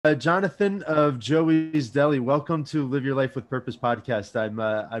Jonathan of Joey's Deli. Welcome to Live Your Life with Purpose podcast.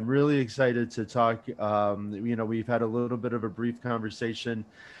 I'm really excited to talk. We've had a little bit of a brief conversation,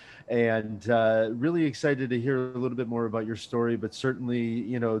 and really excited to hear a little bit more about your story. But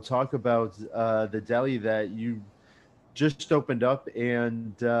certainly, talk about the deli that you just opened up,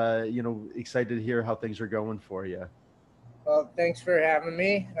 and excited to hear how things are going for you. Well, thanks for having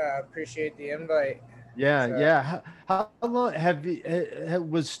me. Appreciate the invite. Yeah, So, yeah. How long have you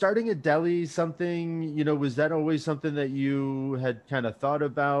was starting a deli something, was that always something that you had kind of thought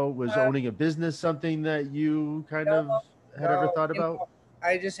about? Was uh, owning a business something that you kind no, of had ever no, thought about?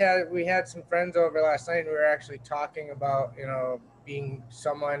 we had some friends over last night and we were actually talking about, being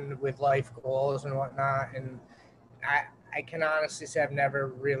someone with life goals and whatnot. And I, I can honestly say I've never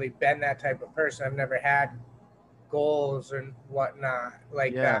really been that type of person. I've never had goals and whatnot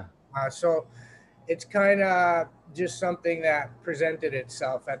like that. Yeah. So it's kind of just something that presented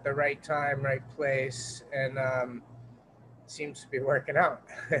itself at the right time, right place. And, seems to be working out.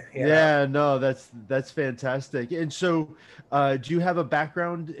 you know. Yeah, no, that's fantastic. And so, do you have a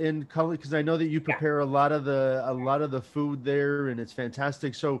background in culinary? Because I know that you Yeah, prepare a lot of the food there, and it's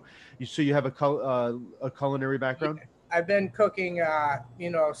fantastic. So you have a culinary yeah. background? I've been cooking.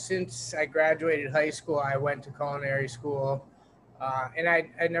 Since I graduated high school, I went to culinary school, and I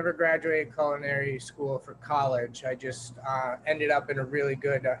never graduated culinary school for college. I just ended up in a really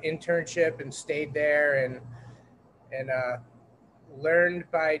good internship and stayed there and learned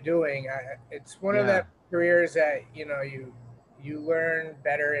by doing. It's one of the Yeah. careers that you learn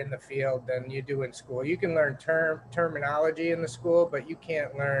better in the field than you do in school. You can learn terminology in the school, but you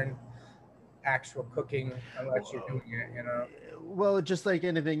can't learn actual cooking unless you're doing it. Well, just like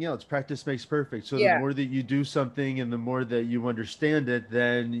anything else, practice makes perfect. So the Yeah, more that you do something and the more that you understand it,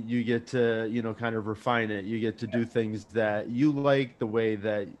 then you get to, kind of refine it. You get to do things that you like the way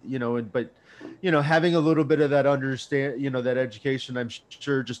that, but, having a little bit of that that education, I'm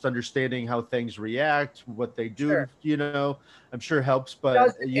sure just understanding how things react, what they do, sure. I'm sure helps, It but,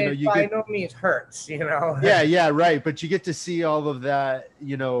 doesn't. It you by get. no means hurts. Yeah, yeah, right. But you get to see all of that,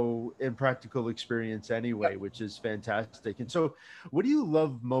 in practical experience Yep. anyway, which is fantastic. And so, what do you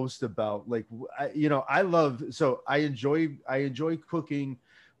love most about like, I love, so I enjoy cooking,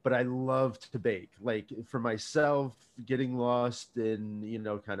 but I love to bake. Like for myself, getting lost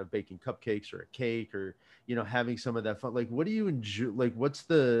in, kind of baking cupcakes or a cake or, having some of that fun. Like, what do you enjoy? Like, what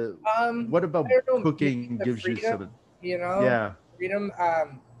about I don't know. Maybe cooking the gives you some? freedom. You know, Yeah. freedom.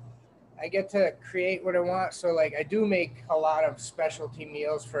 I get to create what I want. So like I do make a lot of specialty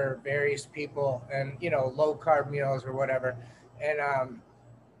meals for various people and low carb meals or whatever. And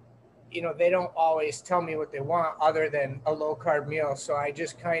they don't always tell me what they want other than a low carb meal. So I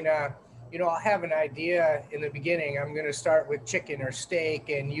just kind of, I'll have an idea in the beginning. I'm going to start with chicken or steak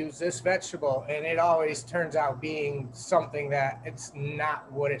and use this vegetable. And it always turns out being something that it's not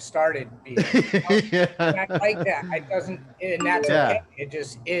what it started being. And I like Yeah. that. It doesn't, and that's okay. Yeah. It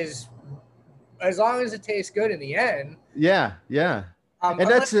just is, as long as it tastes good in the end. Yeah, yeah. And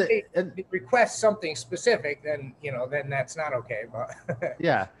Unless that's it. they And request something specific, then then that's not okay. But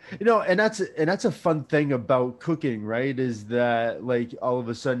yeah, and that's a fun thing about cooking, right? Is that like all of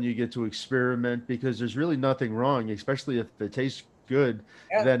a sudden you get to experiment because there's really nothing wrong, especially if it tastes good,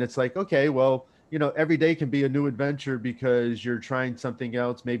 then yeah, it's like, okay, well, every day can be a new adventure because you're trying something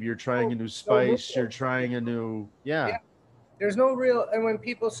else. Maybe you're trying a new no spice, you're rules. trying a new, Yeah, yeah. there's no real. And when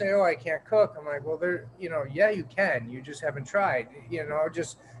people say, "Oh, I can't cook," I'm like, "Well, yeah, you can. You just haven't tried.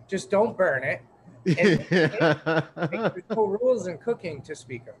 Just don't burn it." And like, there's no rules in cooking to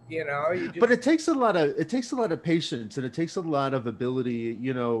speak of. You just But it takes a lot of patience, and it takes a lot of ability,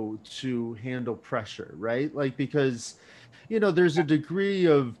 to handle pressure, right? Like because there's a degree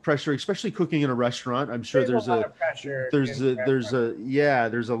of pressure, especially cooking in a restaurant. I'm sure there's a there's lot a of pressure in there's a there's restaurants. a yeah,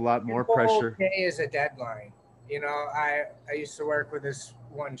 there's a lot Your more whole pressure. day is a deadline. I used to work with this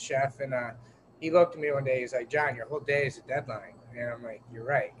one chef, and he looked at me one day. He's like, "John, your whole day is a deadline." And I'm like, "You're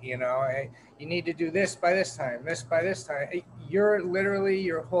right. You need to do this by this time, this by this time. You're literally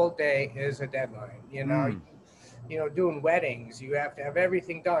your whole day is a deadline. Mm. Doing weddings, you have to have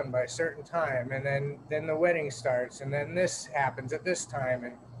everything done by a certain time, and then the wedding starts, and then this happens at this time,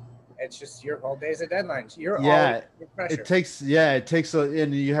 and it's just your whole day's a deadline. So you're always Yeah, under it pressure. takes yeah, it takes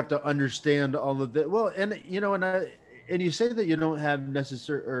and you have to understand all of that. Well, and and you say that you don't have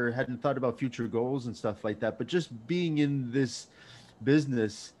necessary or hadn't thought about future goals and stuff like that, but just being in this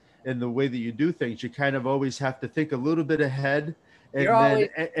business and the way that you do things, you kind of always have to think a little bit ahead You're and then always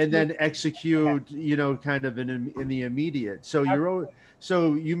and two then ahead. execute, kind of in the immediate.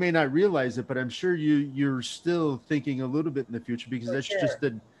 So you may not realize it, but I'm sure you're still thinking a little bit in the future because For that's just sure.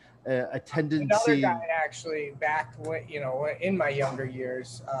 a Another guy tendency. actually back when, in my younger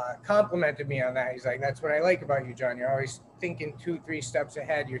years, complimented me on that. He's like, "That's what I like about you, John. You're always thinking 2, 3 steps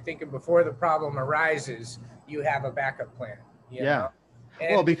ahead. You're thinking before the problem arises. You have a backup plan, you know." Yeah. Well,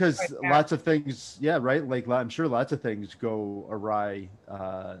 And I because have, lots of things, yeah, right. Like I'm sure lots of things go awry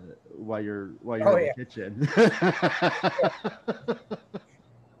while you're oh in the yeah, kitchen.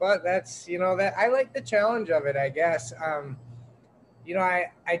 but that's that I like the challenge of it, I guess.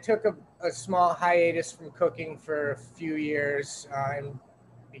 I took a small hiatus from cooking for a few years and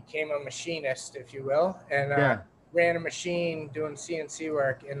became a machinist, if you will, and Yeah. ran a machine doing CNC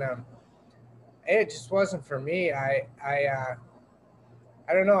work, and it just wasn't for me. I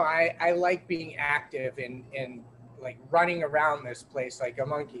don't know. I like being active and like running around this place like a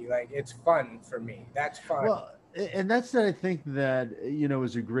monkey. Like it's fun for me. That's fun. Well, and that's that I think that,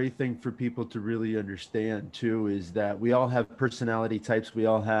 is a great thing for people to really understand too, is that we all have personality types. We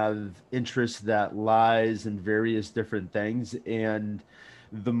all have interests that lies in various different things. And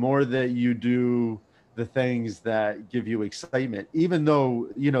the more that you do the things that give you excitement, even though,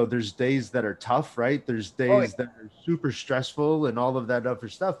 there's days that are tough, right? There's Oh days yeah, that are super stressful and all of that other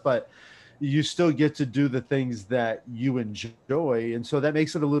stuff, but you still get to do the things that you enjoy. And so that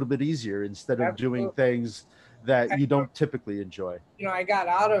makes it a little bit easier instead of doing absolutely. things that I, you don't typically enjoy. I got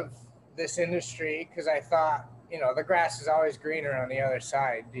out of this industry because I thought, the grass is always greener on the other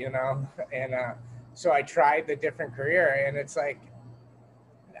side, and so I tried the different career, and it's like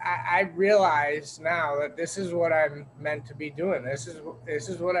I realize now that this is what I'm meant to be doing. This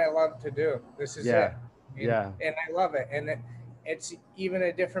is what I love to do. This is it, Yeah. and Yeah. and I love it. And it's even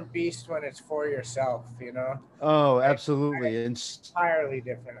a different beast when it's for yourself. Oh, I, absolutely. entirely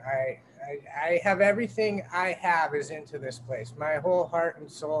different. I have everything I have is into this place. My whole heart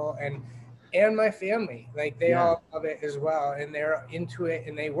and soul, and my family, like they Yeah. all love it as well, and they're into it,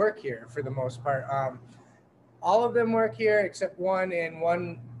 and they work here for the most part. All of them work here except one, and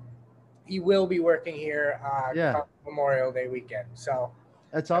one he will be working here Yeah. come Memorial Day weekend. So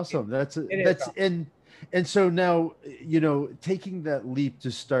That's I mean, awesome. That's it is that's awesome. and so now, taking that leap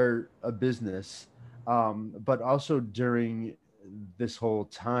to start a business, but also during this whole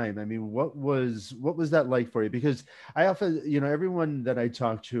time, I mean, what was that like for you? Because I often, everyone that I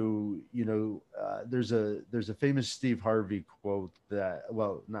talk to, there's a famous Steve Harvey quote that,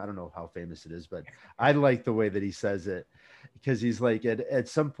 well, I don't know how famous it is, but I like the way that he says it, because he's like, at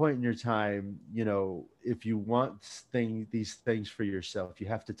some point in your time, if you want these things for yourself, you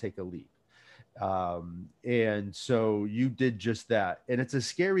have to take a leap. And so you did just that, and it's a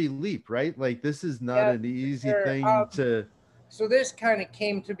scary leap, right? Like, this is not Yeah, an easy sure. thing to. So this kind of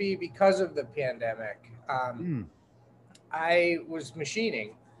came to be because of the pandemic. Mm, I was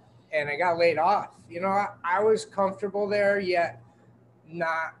machining, and I got laid off. I was comfortable there, yet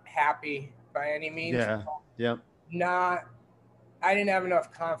not happy by any means. yeah. Yeah. Not I didn't have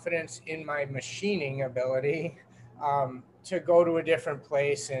enough confidence in my machining ability to go to a different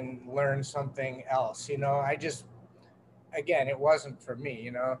place and learn something else. I just, again, it wasn't for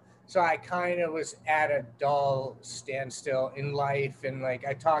me. So I kind of was at a dull standstill in life. And like,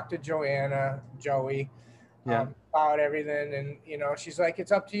 I talked to Joey, Yeah. about everything. And, she's like,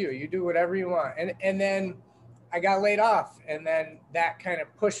 it's up to you. You do whatever you want. And then I got laid off. And then that kind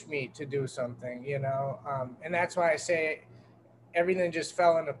of pushed me to do something. And that's why I say, everything just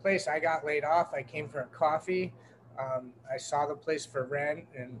fell into place. I got laid off. I came for a coffee. I saw the place for rent.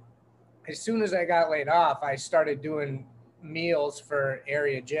 And as soon as I got laid off, I started doing meals for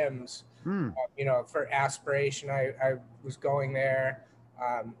area gyms, Mm, for Aspiration. I was going there,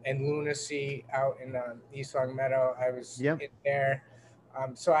 and Lunacy out in East Long Meadow. I was yeah. in there.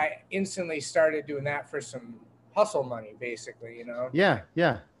 So I instantly started doing that for some hustle money, basically. Yeah.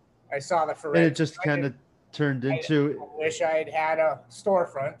 Yeah. I saw the for And it rent. just kind of turned I into. wish I had a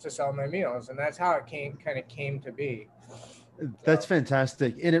storefront to sell my meals, and that's how it came to be. That's So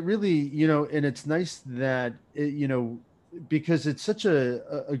fantastic. And it really, and it's nice that, because it's such a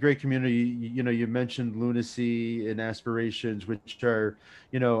great community. You mentioned Lunacy and Aspirations, which are,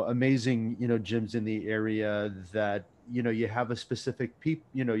 amazing, gyms in the area that, you have a specific people,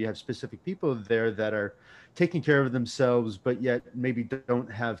 you have specific people there that are taking care of themselves, but yet maybe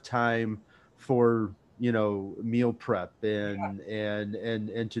don't have time for, meal prep yeah,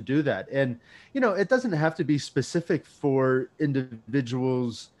 and to do that. And it doesn't have to be specific for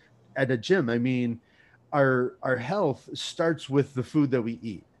individuals at a gym. I mean, our health starts with the food that we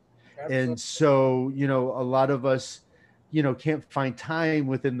eat. And absolutely. so, a lot of us, can't find time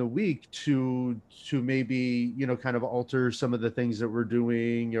within the week to maybe, kind of alter some of the things that we're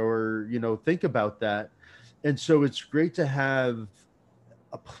doing, or, think about that. And so it's great to have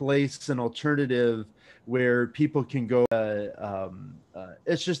a place, an alternative where people can go.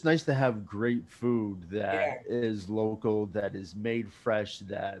 It's just nice to have great food Yeah. that is local, that is made fresh,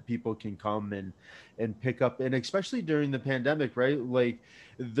 that people can come and pick up, and especially during the pandemic, right? Like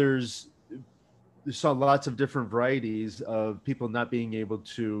there's saw lots of different varieties of people not being able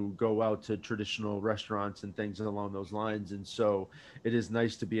to go out to traditional restaurants and things along those lines. And so it is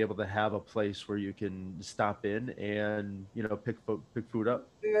nice to be able to have a place where you can stop in and, pick food up.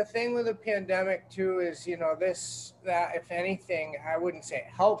 The thing with the pandemic too is, this, that, if anything, I wouldn't say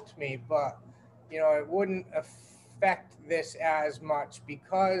it helped me, but, it wouldn't affect this as much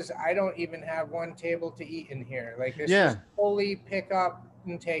because I don't even have one table to eat in here. Like this is Yeah. fully pick up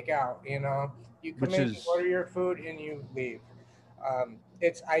and take out, you come Which in, you is, order your food and you leave.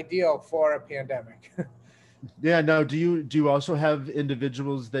 It's ideal for a pandemic. yeah, no, do you also have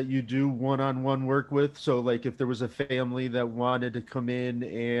individuals that you do one-on-one work with? So like if there was a family that wanted to come in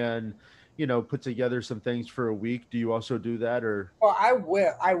and, put together some things for a week, do you also do that? Or Well,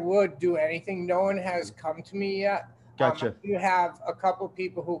 I would do anything. No one has come to me yet. I gotcha. do have a couple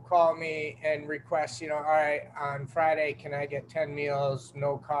people who call me and request, all right, on Friday, can I get 10 meals,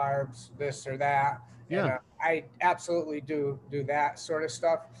 no carbs, this or that? And Yeah. I absolutely do that sort of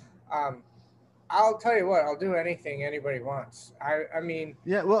stuff. Um, I'll tell you what, I'll do anything anybody wants. I mean,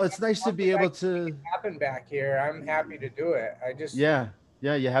 Yeah, well, it's nice to something be I able can make it to. happen back here. I'm happy to do it. I just, Yeah,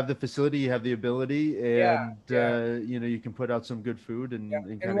 yeah, you have the facility, you have the ability, yeah, and yeah. you can put out some good food Yeah, and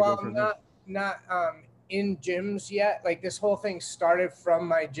and kind of while go I'm from there. not in gyms yet, like this whole thing started from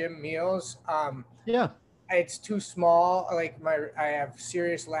my gym meals. Yeah, It's too small. Like I have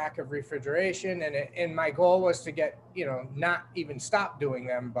serious lack of refrigeration, and my goal was to get not even stop doing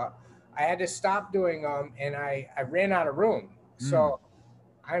them, but I had to stop doing them, and I ran out of room. mm, So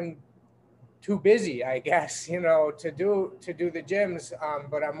I'm too busy, I guess, to do the gyms.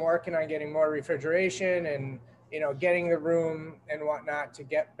 But I'm working on getting more refrigeration and getting the room and whatnot to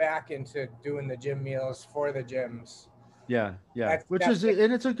get back into doing the gym meals for the gyms. yeah, yeah. Which That's is,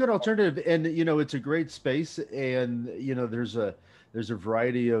 and it's a good alternative, and it's a great space, and there's a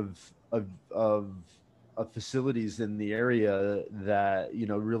variety of of facilities in the area that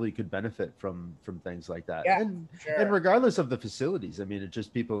really could benefit from things like that. yeah, And sure, regardless of the facilities, I mean, it's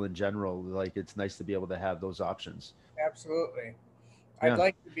just people in general. Like it's nice to be able to have those options. absolutely. I'd Yeah,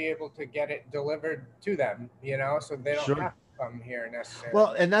 like to be able to get it delivered to them, so they don't sure. have to come here necessarily.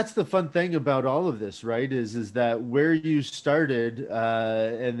 Well, and that's the fun thing about all of this, right? Is that where you started,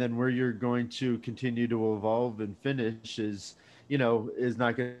 and then where you're going to continue to evolve and finish is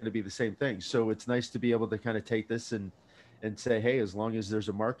not going to be the same thing. So it's nice to be able to kind of take this and say, hey, as long as there's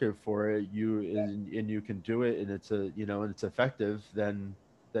a market for it, and you can do it, and and it's effective, then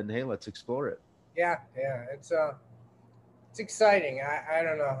hey, let's explore it. Yeah, yeah, it's exciting. I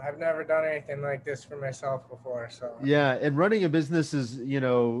don't know. I've never done anything like this for myself before, so Yeah, and running a business is,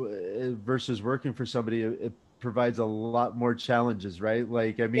 versus working for somebody, it provides a lot more challenges, right?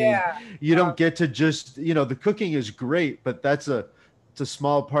 Like, I mean, yeah. you Um, don't get to just, the cooking is great, but it's a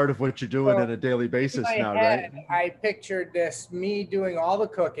small part of what you're doing on so a daily in basis my now, right? head, I pictured this me doing all the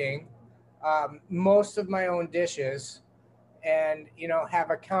cooking, most of my own dishes, and have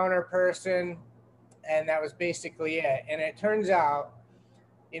a counter person, and that was basically it. And it turns out,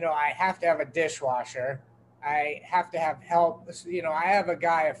 I have to have a dishwasher. I have to have help. I have a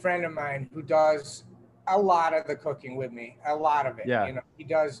guy, a friend of mine, who does a lot of the cooking with me, a lot of it. Yeah, He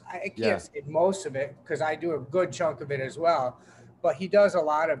does. I can't yeah. say most of it because I do a good chunk of it as well, but he does a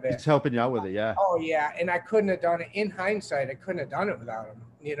lot of it. He's helping you out with it. Yeah, Oh yeah, and I couldn't have done it in hindsight. I couldn't have done it without him.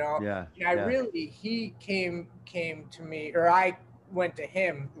 yeah, And I yeah. really he came to me, or I went to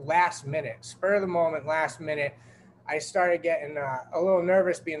him last minute, spur of the moment, last minute. I started getting a little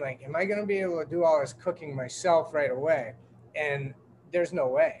nervous, being like, "Am I going to be able to do all this cooking myself right away?" And there's no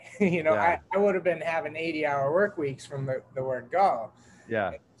way. Yeah, I would have been having 80-hour work weeks from the word go.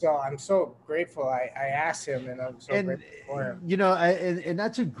 yeah. So I'm so grateful. I asked him, and I'm so And grateful for him. and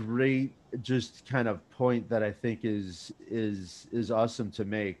that's a great just kind of point that I think is awesome to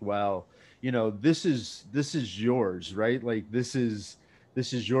make. Well, this is yours, right? Like this is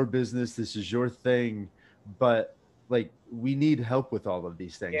your business, this is your thing, but like we need help with all of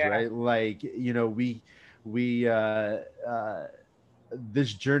these things, Yeah. right? Like we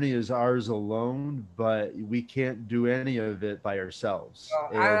this journey is ours alone, but we can't do any of it by ourselves. Well,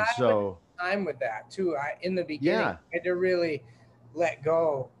 And I went so time with that too. In the beginning, yeah. I had to really let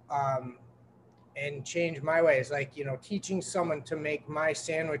go and change my ways. Like teaching someone to make my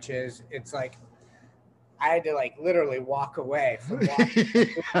sandwiches, it's like I had to like literally walk away from watching them do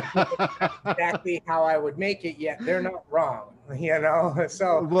it exactly how I would make it. Yet they're not wrong. you know.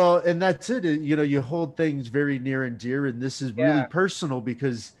 So Well, and that's it. You know, you hold things very near and dear, and this is really yeah, personal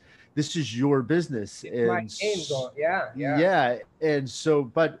because this is your business. it's my game going. Yeah, yeah. Yeah, and so,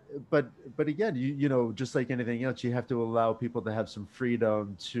 but again, you know, just like anything else, you have to allow people to have some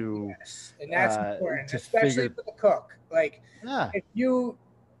freedom Yes, and that's important, to especially figure. for the cook. Like, Yeah, if you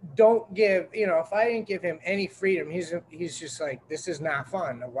don't give, if I didn't give him any freedom, he's just like, this is not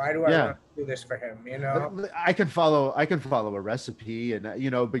fun. Why do I yeah. want to do this for him? You know? I can follow a recipe, and you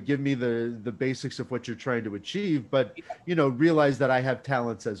know, but give me the basics of what you're trying to achieve. But you know, realize that I have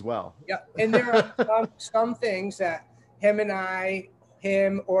talents as well. Yeah, and there are some things that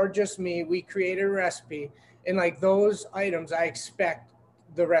him or just me, we created a recipe, and like those items, I expect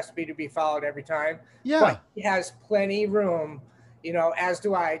the recipe to be followed every time. But Yeah, he has plenty room, as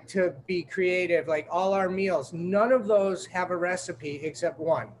do I, to be creative. Like all our meals, none of those have a recipe except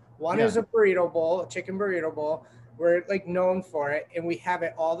one. One yeah, is a burrito bowl, a chicken burrito bowl. We're like known for it, and we have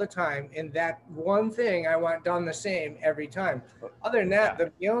it all the time. And that one thing I want done the same every time. Other than that, yeah,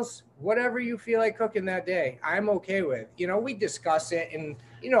 the meals, whatever you feel like cooking that day, I'm okay with. We discuss it, and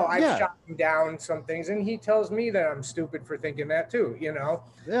I've yeah. shot him down some things, and he tells me that I'm stupid for thinking that too. Yeah,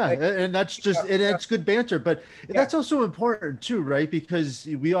 Like, and that's good banter, but yeah, that's also important too, right? Because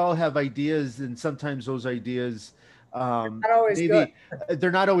we all have ideas, and sometimes those ideas, not always good. maybe they're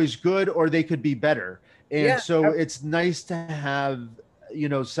not always good, or they could be better. And Yeah, so it's nice to have, you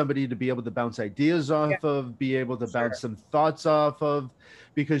know, somebody to be able to bounce ideas yeah, off of, be able to bounce sure. some thoughts off of,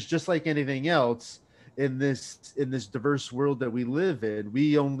 because just like anything else in this diverse world that we live in,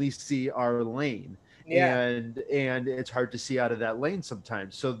 we only see our lane, Yeah, and it's hard to see out of that lane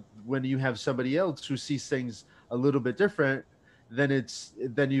sometimes. So when you have somebody else who sees things a little bit different, then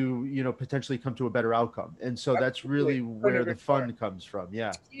you know, potentially come to a better outcome. And so that's absolutely. really Couldn't where agree the more. fun comes from. Yeah,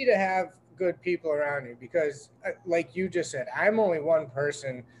 It's key to have good people around you because, like you just said, I'm only one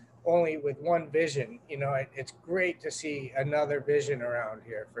person, only with one vision. It's great to see another vision around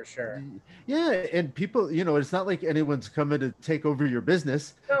here for sure. yeah. And people, you know, it's not like anyone's coming to take over your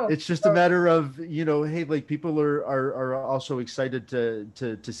business. No, It's just a no, matter of, you know, hey, like people are also excited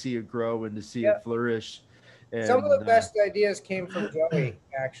to see it grow and to see yeah. it flourish. Some of the And best ideas came from Joey,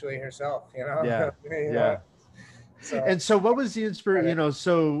 actually herself. yeah, You know. yeah. So And so what was the inspiration, you credit know,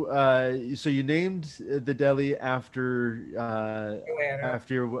 so you named the deli Joanna.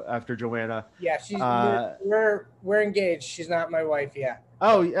 after Joanna. Yeah, she's Uh we're engaged. She's not my wife yet,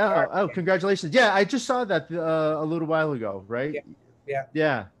 oh but we yeah, are oh, engaged. congratulations. Yeah, I just saw that a little while ago, right? Yeah, yeah.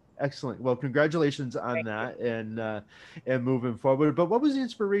 Yeah, excellent. Well, congratulations on Thank you. that, and moving forward. But what was the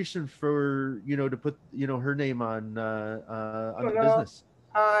inspiration for, you know, to put, you know, her name I on don't the know. business?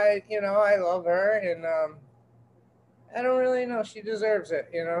 I love her, and I don't really know. She deserves it.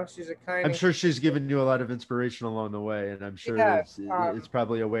 She's a kind I'm and sure she's given you a lot of inspiration along the way, and I'm she sure has. it's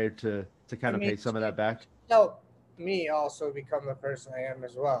probably a way to I kind of mean, pay some of that back. she helped me also become the person I am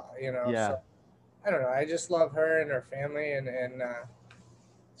as well. So Yeah, I don't know. I just love her and her family, and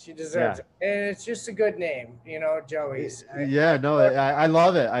she deserves yeah. it. And it's just a good name, Joey's. Yeah, no, I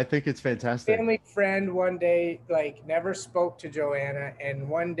love it. I think it's fantastic. Family friend one day like never spoke to Joanna and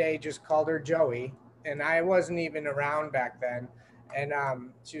one day just called her Joey, and I wasn't even around back then, and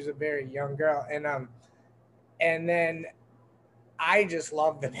she was a very young girl, and then I just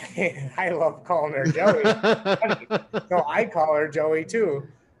love the name. I love calling her Joey. Funny. So I call her Joey too,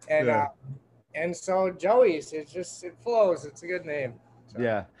 and Yeah, and so Joey's, it flows. It's a good name. So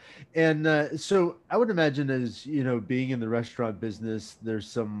yeah. And so I would imagine, as you know, being in the restaurant business, there's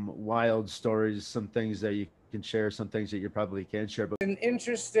some wild stories, some things that you can share, some things that you probably can't share. But an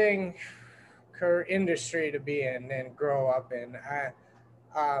interesting industry to be in and grow up in.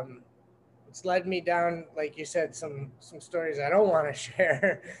 Um, it's led me down, like you said, some stories I don't want to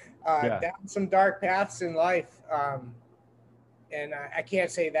share, yeah, down some dark paths in life. And I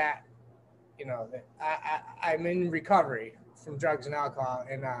can't say that, that I'm in recovery from drugs and alcohol,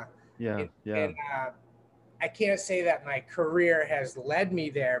 yeah, and, yeah. and I can't say that my career has led me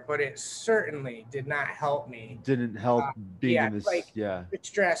there, but it certainly did not help me. Didn't help being Yeah, in this. like Yeah, the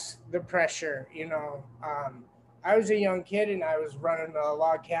stress, the pressure. I was a young kid and I was running a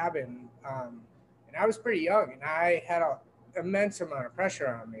log cabin, and I was pretty young, and I had a immense amount of pressure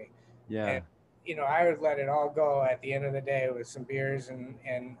on me, and yeah, I would let it all go at the end of the day with some beers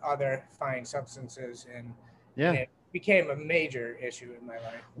and other fine substances, and yeah. it became a major issue in my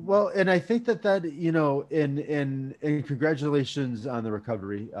life. Well, and I think that you know, in congratulations on the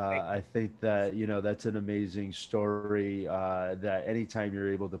recovery. Thank I think that, you know, that's an amazing story. That anytime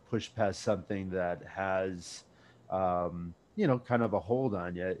you're able to push past something that has, you know, kind of a hold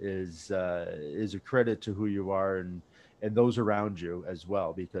on you is a credit to who you are, and those around you as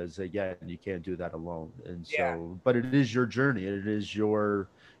well, because again, you can't do that alone. And Yeah. so, but it is your journey, it is your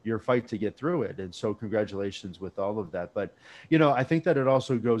fight to get through it. And so congratulations with all of that. But I think that it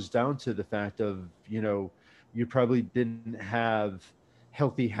also goes down to the fact of, you probably didn't have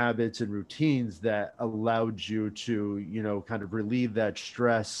healthy habits and routines that allowed you to, kind of relieve that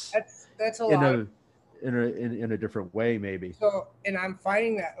stress That's a in lot of, a different way, maybe. so, and I'm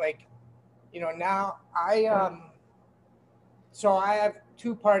finding that, like, now so I have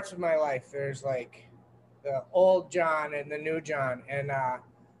two parts of my life. There's like the old John and the new John. And, a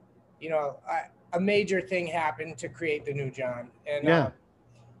major thing happened to create the new John. Yeah.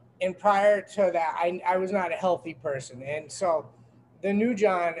 And prior to that, I was not a healthy person. And so the new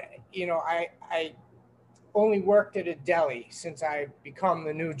John, I only worked at a deli since I become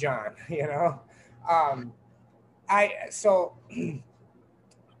the new John, Um, so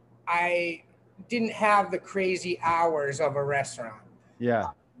I didn't have the crazy hours of a restaurant.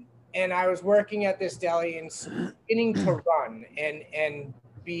 Yeah. And I was working at this deli and beginning to run and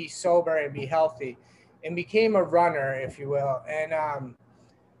be sober and be healthy, and became a runner, if you will.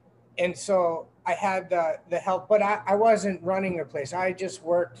 And so I had the help, but I wasn't running the place. I just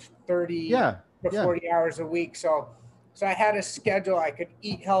worked 30 Yeah. to 40 hours a week. So I had a schedule. I could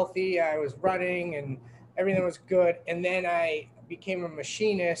eat healthy. I was running and everything was good. And then I became a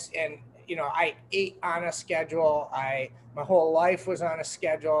machinist, and I ate on a schedule. My whole life was on a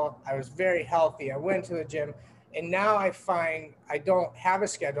schedule. I was very healthy. I went to the gym, and now I find I don't have a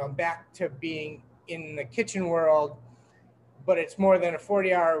schedule. I'm back to being in the kitchen world, but it's more than a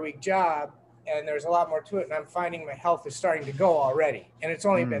 40-hour-a-week job, and there's a lot more to it. And I'm finding my health is starting to go already, and it's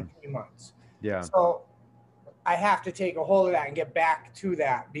only been 3 months. Yeah. So I have to take a hold of that and get back to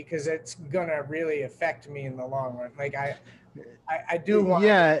that, because it's gonna really affect me in the long run. Like I do want.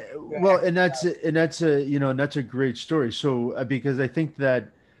 Yeah. Well, and that's a great story. So because I think that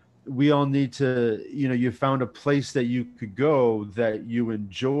we all need to, you found a place that you could go, that you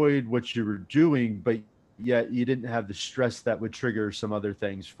enjoyed what you were doing, but yet you didn't have the stress that would trigger some other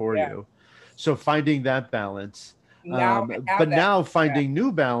things for you. So finding that balance. Now But now finding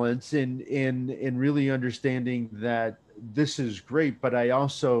new balance in really understanding that this is great, but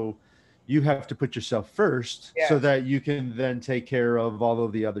you have to put yourself first, so that you can then take care of all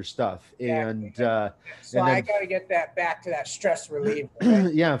of the other stuff. And so and I then got to get that back to that stress relief.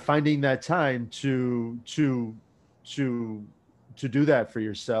 yeah, finding that time to do that for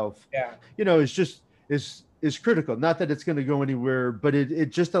yourself, is critical. Not that it's going to go anywhere, but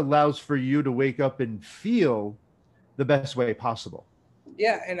it just allows for you to wake up and feel the best way possible.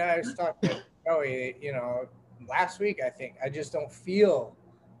 Yeah, and I was talking to Joey, last week. I think I just don't feel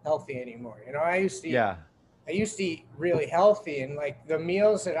healthy anymore. I used to eat really healthy, and like the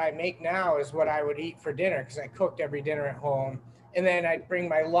meals that I make now is what I would eat for dinner, because I cooked every dinner at home, and then I'd bring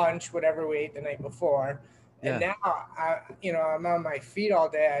my lunch, whatever we ate the night before. And now I'm on my feet all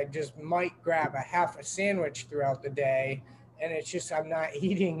day. I just might grab a half a sandwich throughout the day, and it's just I'm not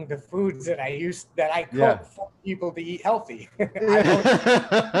eating the foods that I cook for people to eat healthy. It's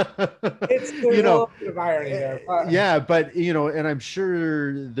a little bit of irony there. But and I'm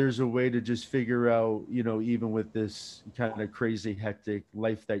sure there's a way to just figure out, even with this kind of crazy hectic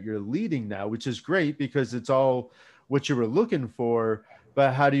life that you're leading now, which is great because it's all what you were looking for.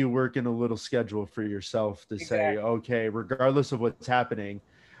 But how do you work in a little schedule for yourself to say, okay, regardless of what's happening,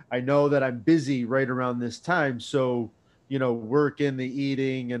 I know that I'm busy right around this time. So, work in the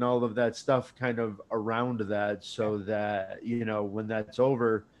eating and all of that stuff kind of around that, so that, when that's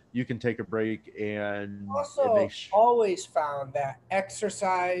over, you can take a break. And also always found that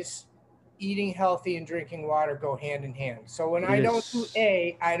exercise, eating healthy, and drinking water go hand in hand. So when I don't do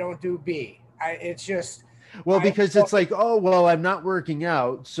A, I don't do B. It's just... Well, because it's like, oh, well, I'm not working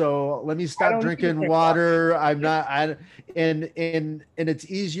out, so let me stop drinking water. And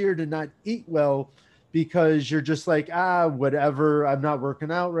it's easier to not eat well because you're just like, whatever, I'm not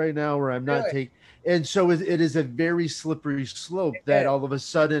working out right now, or I'm not taking. And so it is a very slippery slope that all of a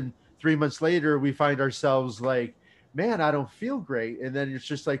sudden 3 months later, we find ourselves like, man, I don't feel great. And then it's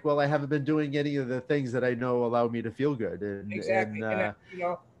just like, well, I haven't been doing any of the things that I know allow me to feel good. And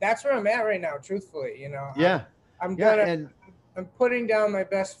that's where I'm at right now, truthfully. I'm putting down my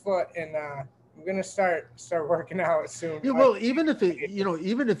best foot, and I'm gonna start working out soon. Yeah, well, even if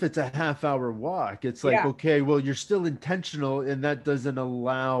it's a half-hour walk, it's like, okay, well, you're still intentional, and that doesn't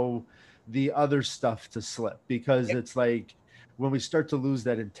allow the other stuff to slip, because it's like when we start to lose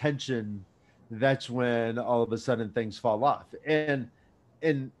that intention, that's when all of a sudden things fall off. And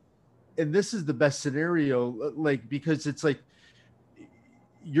this is the best scenario, like, because it's like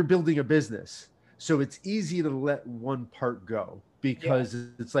you're building a business. So it's easy to let one part go Yeah. because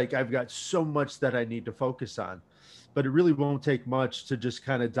it's like I've got so much that I need to focus on. But it really won't take much to just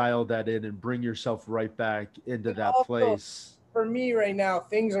kind of dial that in and bring yourself right back into And that also, place. for me right now,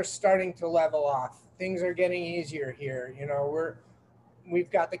 things are starting to level off. Things are getting easier here.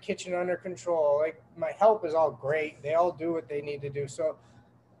 We've got the kitchen under control. Like my help is all great. They all do what they need to do. So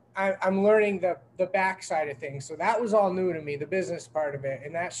I'm learning the backside of things. So that was all new to me, the business part of it,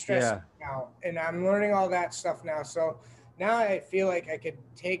 and that stressed Yeah. me out. And I'm learning all that stuff now. So now I feel like I could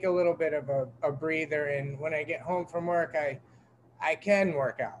take a little bit of a breather, and when I get home from work, I can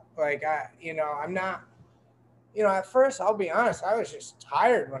work out. Like I'm not. At first, I'll be honest, I was just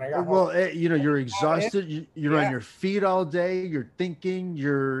tired when I got home. Well, you're Out in, exhausted. You're on yeah. your feet all day. You're thinking.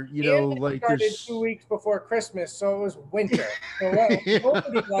 And it Like started two there's. weeks before Christmas, so it was winter. So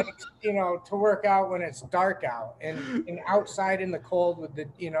nobody likes, to work out when it's dark out and outside in the cold with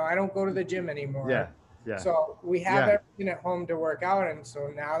I don't go to the gym Yeah. anymore. Yeah. So we have Yeah. everything at home to work out, and so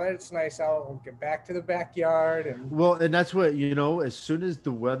now that it's nice out, we'll get back to the backyard and Well, and that's what, as soon as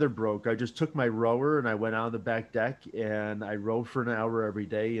the weather broke, I just took my rower and I went out on the back deck and I row for an hour every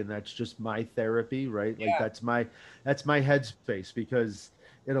day. And that's just my therapy, right? Like yeah, that's my headspace because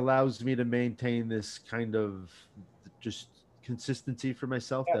it allows me to maintain this kind of just consistency for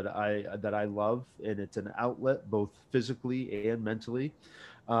myself yeah, that I love. And it's an outlet both physically and mentally.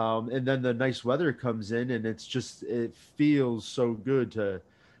 And then the nice weather comes in and it feels so good to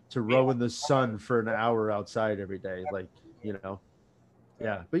be row in the outside. sun for an hour outside every day. Like, you know,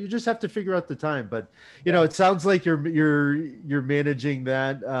 yeah, but you just have to figure out the time. But Yeah, it sounds like you're managing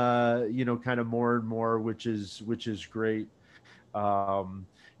that, kind of more and more, which is great. Um,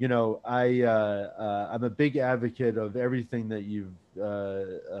 I'm a big advocate of everything that you've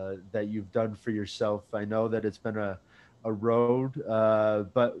done for yourself. I know that it's been a road,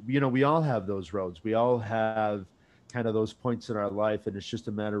 but we all have those roads. We all have kind of those points in our life, and it's just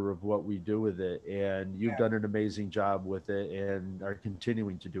a matter of what we do with it. And you've yeah. done an amazing job with it, and are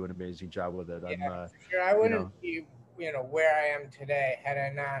continuing to do an amazing job with it. Yeah, I'm, for sure. I you wouldn't know, be, where I am today had I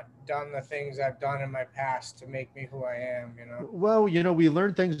not done the things I've done in my past to make me who I am. Well, we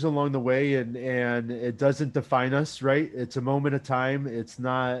learn things along the way, and it doesn't define us, right? It's a moment of time. It's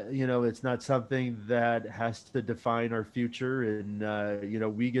not something that has to define our future,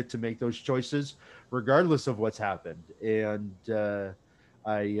 and we get to make those choices regardless of what's happened. And I'm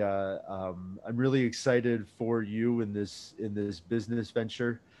really excited for you in this business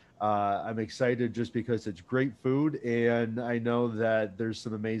venture. I'm excited just because it's great food, and I know that there's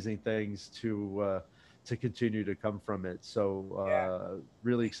some amazing things to continue to come from it. So Yeah.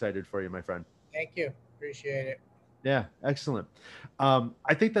 really excited for you, my friend. Thank you. Appreciate it. Yeah, excellent.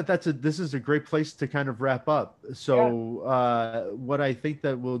 I think this is a great place to kind of wrap up. Yeah. So what I think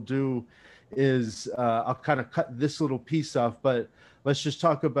that we'll do is I'll kind of cut this little piece off, but let's just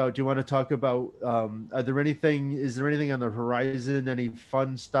talk about. Do you want to talk about? Is there anything on the horizon? Any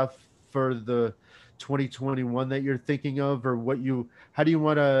fun stuff for the 2021 that you're thinking of, or how do you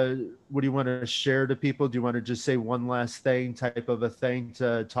want to? What do you want to share to people? Do you want to just say one last thing, type of a thing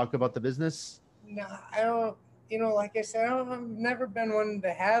to talk about the business? No, I don't, like I said, I've never been one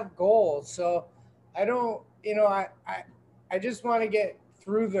to have goals. So I don't, I just want to get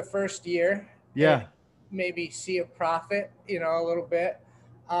through the first year and Yeah. maybe see a profit, a little bit.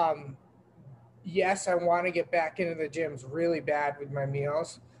 Um, yes, I want to get back into the gyms really bad with my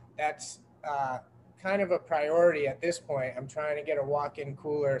meals. That's kind of a priority at this point. I'm trying to get a walk-in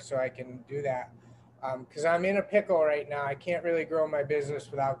cooler so I can do that because I'm in a pickle right now. I can't really grow my business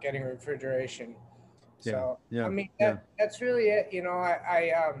without getting refrigeration. Yeah, So I yeah, mean yeah, that's really it.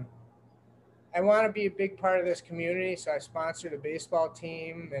 I want to be a big part of this community, so I sponsor the baseball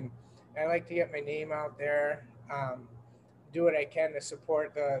team, and I like to get my name out there. Do what I can to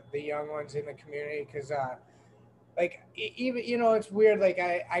support the young ones in the community because like even it's weird. Like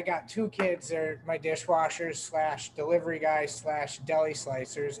I got two kids. They're my dishwashers slash delivery guys slash deli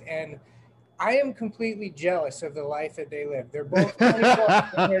slicers, and I am completely jealous of the life that they live. They're both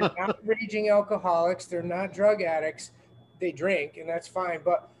 24. They're not raging alcoholics. They're not drug addicts. They drink, and that's fine.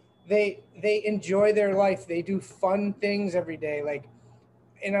 But they enjoy their life. They do fun things every day. Like,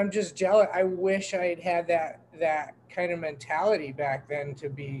 and I'm just jealous. I wish I had that kind of mentality back then to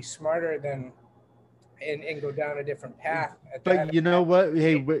be smarter than and go down a different path at but that. you know what?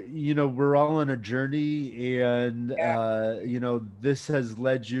 Hey, we're all on a journey, and Yeah, this has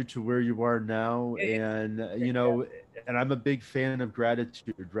led you to where you are now, it, and yeah, and I'm a big fan of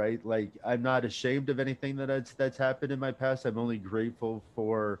gratitude, right? Like I'm not ashamed of anything that's happened in my past. I'm only grateful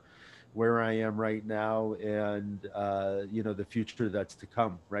for where I am right now, and the future that's to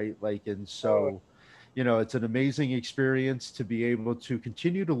come, right? Like, and totally. so. you know, it's an amazing experience to be able to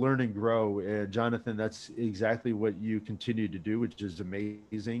continue to learn and grow. And Jonathan, that's exactly what you continue to do, which is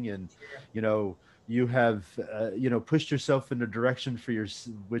amazing. And, Sure. you know, you have, you know, pushed yourself in a direction for your,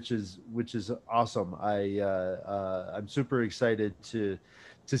 which is awesome. I'm super excited to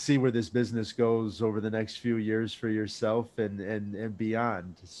see where this business goes over the next few years for yourself and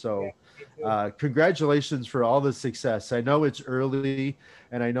beyond. Yeah, So, me too. congratulations for all the success. I know it's early,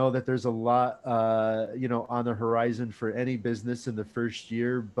 and I know that there's a lot, you know, on the horizon for any business in the first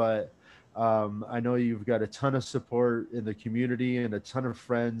year, but I know you've got a ton of support in the community and a ton of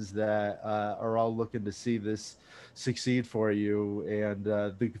friends that are all looking to see this succeed for you. And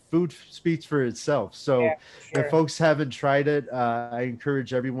the food speaks for itself. Yeah, So for if sure. folks haven't tried it, I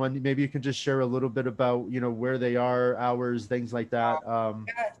encourage everyone. Maybe you can just share a little bit about, you know, where they are, hours, things like that. Yeah,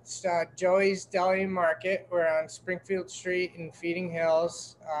 it's Joey's Deli Market. We're on Springfield Street in Feeding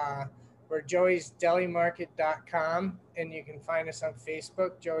Hills. We're joeysdelimarket.com, and you can find us on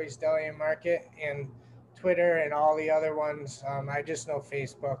Facebook, Joey's Deli and Market, and Twitter and all the other ones. I just know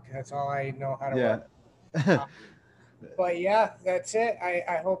Facebook. That's all I know how to Yeah. work. Uh, but yeah, that's it.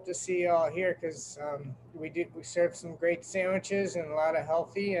 I hope to see you all here because we serve some great sandwiches and a lot of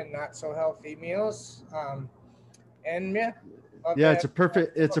healthy and not so healthy meals. And yeah, love to Yeah, have.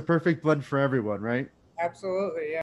 it's a perfect blend for everyone, right? Absolutely. Yeah.